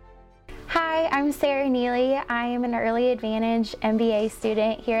 Hi, I'm Sarah Neely. I am an Early Advantage MBA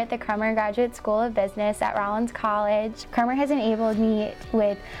student here at the Crummer Graduate School of Business at Rollins College. Crummer has enabled me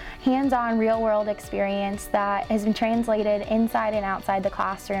with hands-on real-world experience that has been translated inside and outside the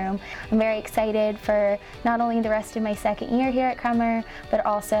classroom. I'm very excited for not only the rest of my second year here at Crummer, but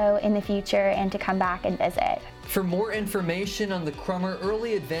also in the future and to come back and visit. For more information on the Crummer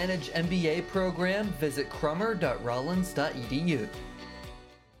Early Advantage MBA program, visit crummer.rollins.edu.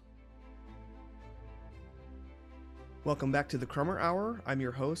 Welcome back to the Crummer Hour. I'm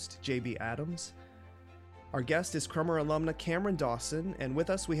your host, JB Adams. Our guest is Crummer alumna Cameron Dawson, and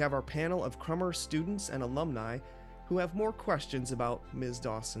with us we have our panel of Crummer students and alumni who have more questions about Ms.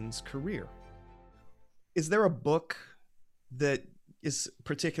 Dawson's career. Is there a book that is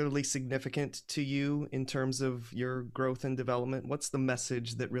particularly significant to you in terms of your growth and development? What's the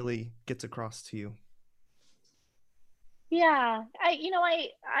message that really gets across to you? Yeah,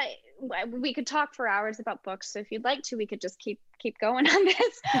 we could talk for hours about books. So if you'd like to, we could just keep going on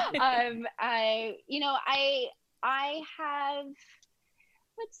this. I have,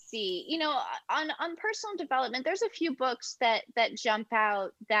 let's see, on personal development, there's a few books that jump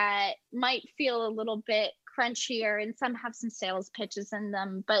out that might feel a little bit crunchier, and some have some sales pitches in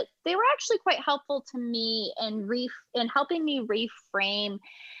them, but they were actually quite helpful to me in helping me reframe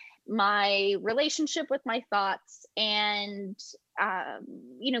my relationship with my thoughts, and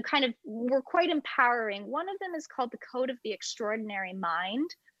kind of were quite empowering. One of them is called The Code of the Extraordinary Mind.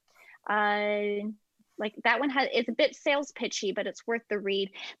 Like that one is a bit sales pitchy, but it's worth the read.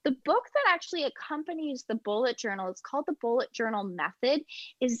 The book that actually accompanies the bullet journal, it's called The Bullet Journal Method,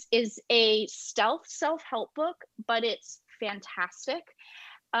 is a stealth self-help book, but it's fantastic.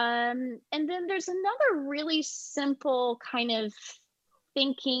 And then there's another really simple kind of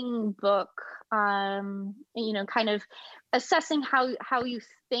thinking book, kind of assessing how you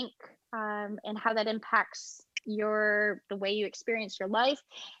think and how that impacts the way you experience your life.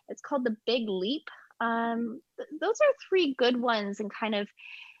 It's called The Big Leap. Those are three good ones, and kind of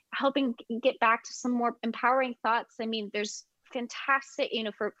helping get back to some more empowering thoughts. I mean, there's fantastic,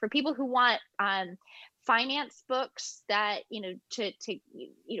 for people who want finance books that,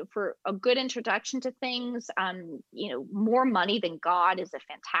 for a good introduction to things. More Money Than God is a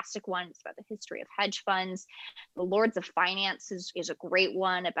fantastic one. It's about the history of hedge funds. The Lords of Finance is a great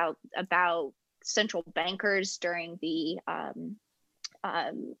one about central bankers during the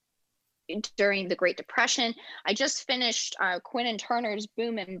Great Depression. I just finished Quinn and Turner's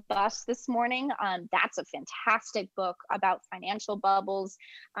Boom and Bust this morning. That's a fantastic book about financial bubbles.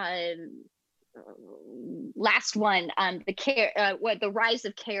 last one, the Rise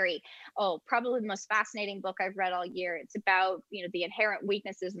of Carry. Oh, probably the most fascinating book I've read all year. It's about, the inherent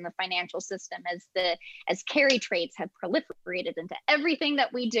weaknesses in the financial system as carry traits have proliferated into everything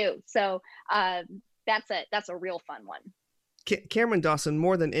that we do. So that's a real fun one. Cameron Dawson,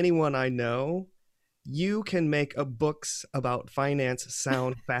 more than anyone I know, you can make books about finance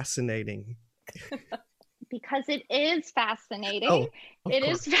sound fascinating. Because it is fascinating. Oh, it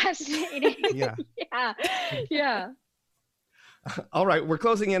is fascinating. Yeah. Yeah. All right, we're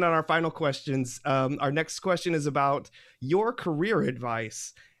closing in on our final questions. Our next question is about your career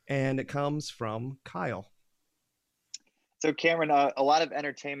advice, and it comes from Kyle. So Cameron, a lot of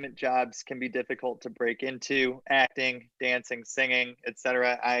entertainment jobs can be difficult to break into: acting, dancing, singing,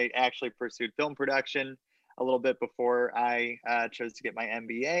 etc. I actually pursued film production a little bit before I chose to get my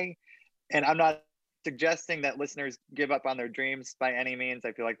MBA. And I'm not suggesting that listeners give up on their dreams by any means.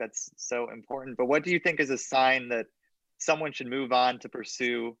 I feel like that's so important. But what do you think is a sign that someone should move on to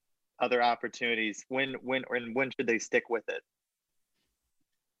pursue other opportunities? When should they stick with it?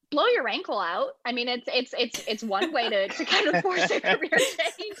 Blow your ankle out. I mean, it's one way to kind of force a career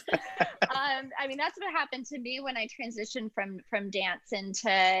change. I mean, that's what happened to me when I transitioned from dance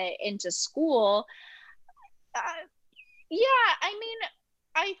into school. Yeah, I mean,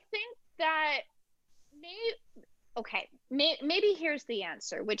 I think that maybe here's the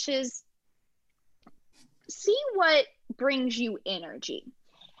answer, which is see what brings you energy.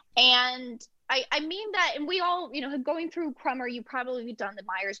 And I mean that, and we all, going through Crummer, you probably done the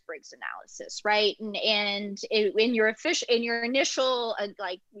Myers-Briggs analysis, right? And in your initial,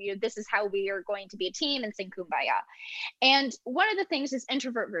 this is how we are going to be a team and sing Kumbaya. And one of the things is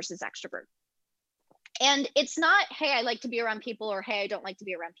introvert versus extrovert. And it's not, hey, I like to be around people, or hey, I don't like to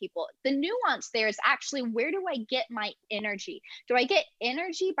be around people. The nuance there is actually, where do I get my energy? Do I get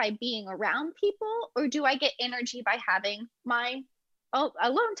energy by being around people, or do I get energy by having my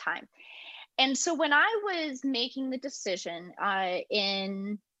alone time? And so when I was making the decision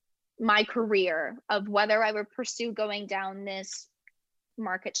in my career of whether I would pursue going down this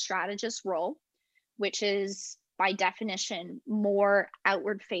market strategist role, which is by definition more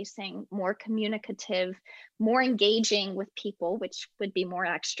outward facing, more communicative, more engaging with people, which would be more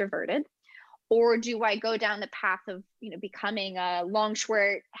extroverted, or do I go down the path of becoming a long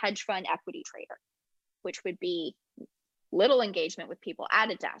short hedge fund equity trader, which would be little engagement with people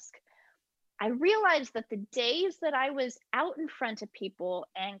at a desk? I realized that the days that I was out in front of people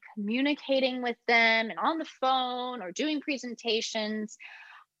and communicating with them and on the phone or doing presentations,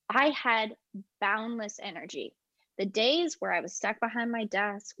 I had boundless energy. The days where I was stuck behind my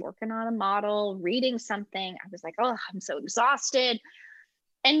desk, working on a model, reading something, I was like, oh, I'm so exhausted.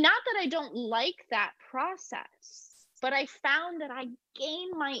 And not that I don't like that process, but I found that I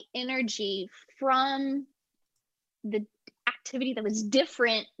gained my energy from the activity that was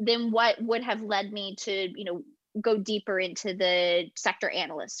different than what would have led me to, go deeper into the sector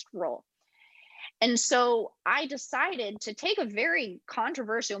analyst role. And so I decided to take a very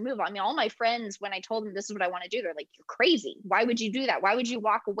controversial move. I mean, all my friends, when I told them this is what I want to do, they're like, you're crazy. Why would you do that? Why would you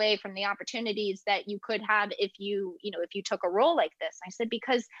walk away from the opportunities that you could have if you took a role like this? I said,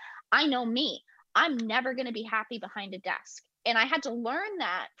 because I know me, I'm never going to be happy behind a desk. And I had to learn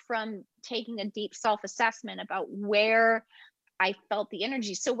that from taking a deep self-assessment about where I felt the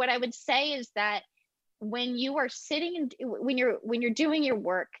energy. So what I would say is that when you are sitting and when you're doing your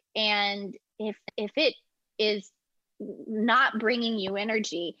work, and if it is not bringing you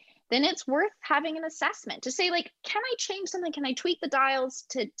energy, then it's worth having an assessment to say, like, can I change something? Can I tweak the dials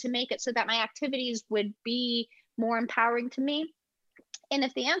to make it so that my activities would be more empowering to me? And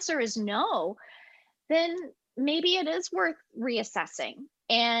if the answer is no, then maybe it is worth reassessing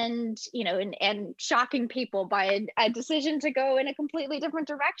and shocking people by a decision to go in a completely different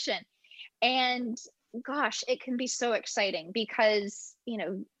direction. And gosh, it can be so exciting because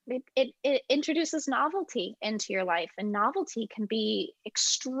it introduces novelty into your life, and novelty can be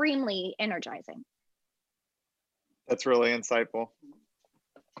extremely energizing. That's really insightful.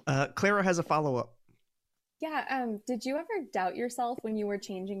 Clara has a follow-up. Yeah, did you ever doubt yourself when you were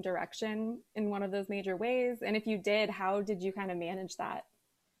changing direction in one of those major ways? And if you did, how did you kind of manage that?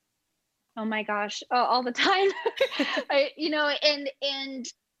 Oh my gosh, all the time.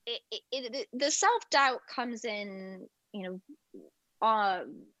 The self-doubt comes in,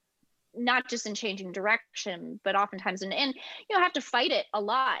 not just in changing direction, but oftentimes and have to fight it a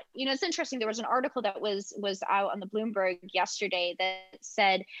lot. It's interesting. There was an article that was out on the Bloomberg yesterday that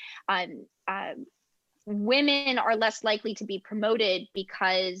said, women are less likely to be promoted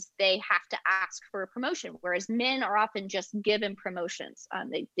because they have to ask for a promotion, whereas men are often just given promotions.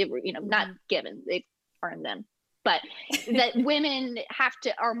 They were, not given, they earned them, but that women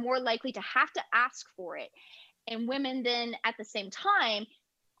are more likely to have to ask for it. And women then at the same time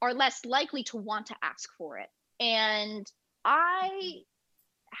are less likely to want to ask for it. And I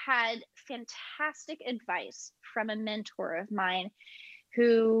had fantastic advice from a mentor of mine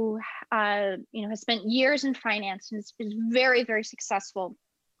who has spent years in finance and is very, very successful.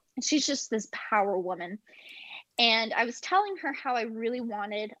 And she's just this power woman. And I was telling her how I really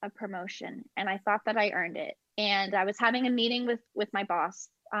wanted a promotion and I thought that I earned it. And I was having a meeting with my boss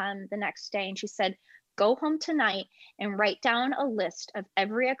the next day, and she said, go home tonight and write down a list of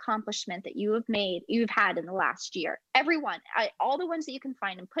every accomplishment that you've had in the last year. Everyone, all the ones that you can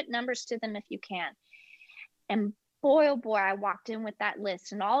find, and put numbers to them if you can. And boy, oh boy, I walked in with that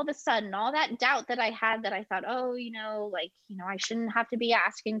list, and all of a sudden, all that doubt that I had, that I thought, I shouldn't have to be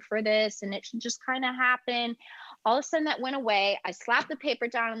asking for this and it should just kind of happen. All of a sudden that went away. I slapped the paper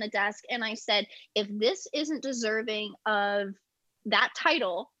down on the desk and I said, if this isn't deserving of that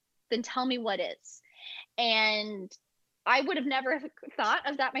title, then tell me what is. And I would have never thought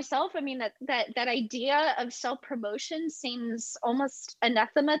of that myself. I mean, that idea of self-promotion seems almost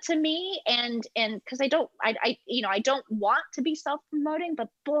anathema to me. And because I don't want to be self-promoting, but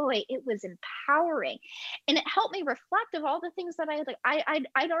boy, it was empowering. And it helped me reflect of all the things that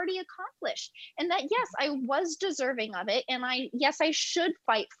I'd already accomplished. And that, yes, I was deserving of it. And I should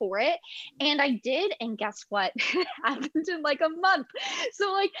fight for it. And I did. And guess what? It happened in like a month.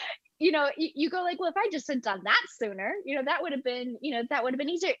 So like, you go like, well, if I just had done that sooner, that would have been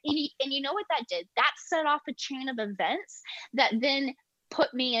easier. And you know what that did? That set off a chain of events that then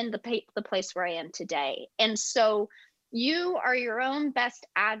put me in the place where I am today. And so you are your own best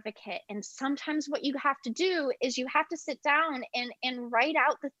advocate. And sometimes what you have to do is you have to sit down and write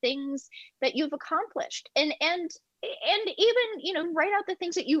out the things that you've accomplished and even, write out the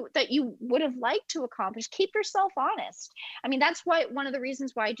things that you would have liked to accomplish. Keep yourself honest. I mean, that's one of the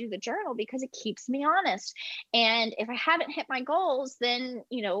reasons why I do the journal, because it keeps me honest. And if I haven't hit my goals, then,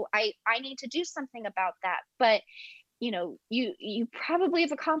 I need to do something about that. But, you probably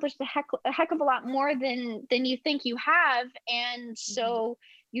have accomplished a heck of a lot more than you think you have. And so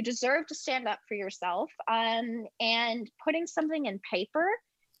you deserve to stand up for yourself. And putting something in paper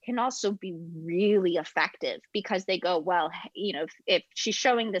can also be really effective, because they go, well, if she's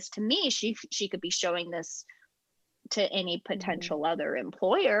showing this to me, she could be showing this to any potential other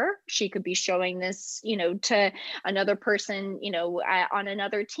employer. She could be showing this, to another person, on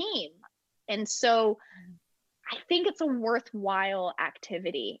another team. And so I think it's a worthwhile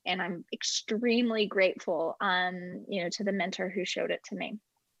activity, and I'm extremely grateful, to the mentor who showed it to me.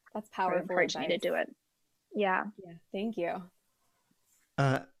 That's powerful. Encouraged me to do it. Yeah. Thank you.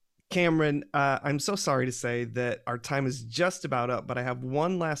 Cameron, I'm so sorry to say that our time is just about up, but I have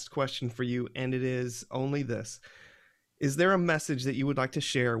one last question for you, and it is only this. Is there a message that you would like to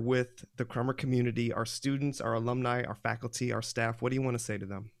share with the Crummer community, our students, our alumni, our faculty, our staff? What do you want to say to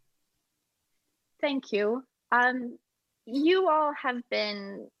them? Thank you. You all have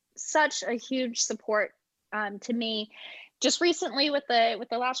been such a huge support to me. Just recently with the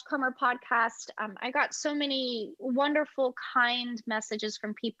last Crummer podcast, I got so many wonderful, kind messages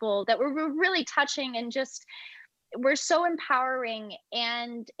from people that were really touching and just were so empowering.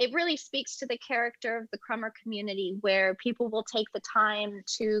 And it really speaks to the character of the Crummer community, where people will take the time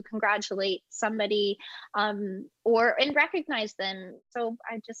to congratulate somebody and recognize them. So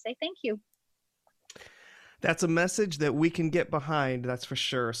I just say thank you. That's a message that we can get behind, that's for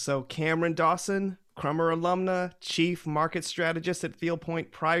sure. So Cameron Dawson, Crummer alumna, Chief Market Strategist at Field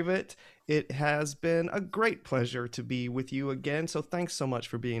Point Private, it has been a great pleasure to be with you again. So thanks so much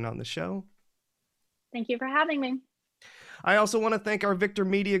for being on the show. Thank you for having me. I also want to thank our Victor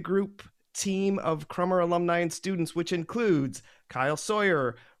Media Group team of Crummer alumni and students, which includes Kyle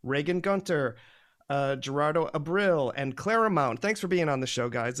Sawyer, Reagan Gunter, Gerardo Abril, and Clara Mount. Thanks for being on the show,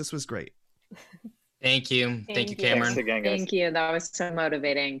 guys. This was great. Thank you. Thank you, Cameron. Again, Thank you. That was so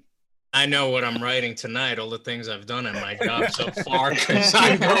motivating. I know what I'm writing tonight, all the things I've done in my job so far, because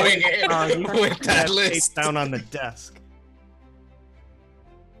I'm going in with that list down on the desk.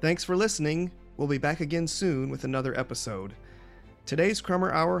 Thanks for listening. We'll be back again soon with another episode. Today's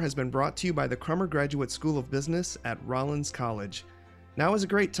Crummer Hour has been brought to you by the Crummer Graduate School of Business at Rollins College. Now is a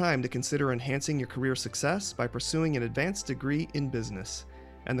great time to consider enhancing your career success by pursuing an advanced degree in business.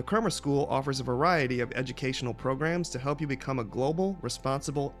 And the Crummer School offers a variety of educational programs to help you become a global,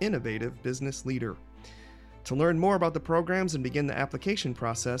 responsible, innovative business leader. To learn more about the programs and begin the application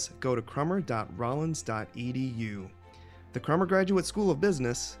process, go to crummer.rollins.edu. The Crummer Graduate School of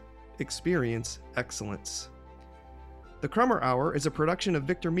Business. Experience excellence. The Crummer Hour is a production of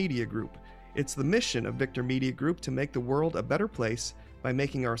Victor Media Group. It's the mission of Victor Media Group to make the world a better place by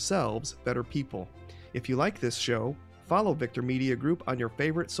making ourselves better people. If you like this show, follow Victor Media Group on your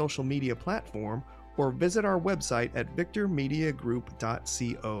favorite social media platform or visit our website at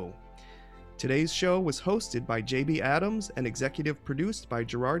victormediagroup.co. Today's show was hosted by JB Adams and executive produced by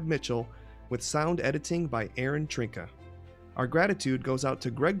Gerard Mitchell with sound editing by Aaron Trinka. Our gratitude goes out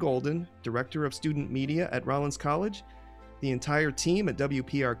to Greg Golden, Director of Student Media at Rollins College, the entire team at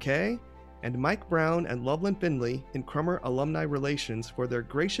WPRK, and Mike Brown and Loveland Finley in Crummer Alumni Relations for their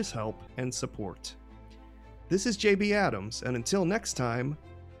gracious help and support. This is JB Adams, and until next time,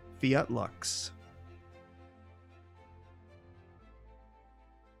 Fiat Lux.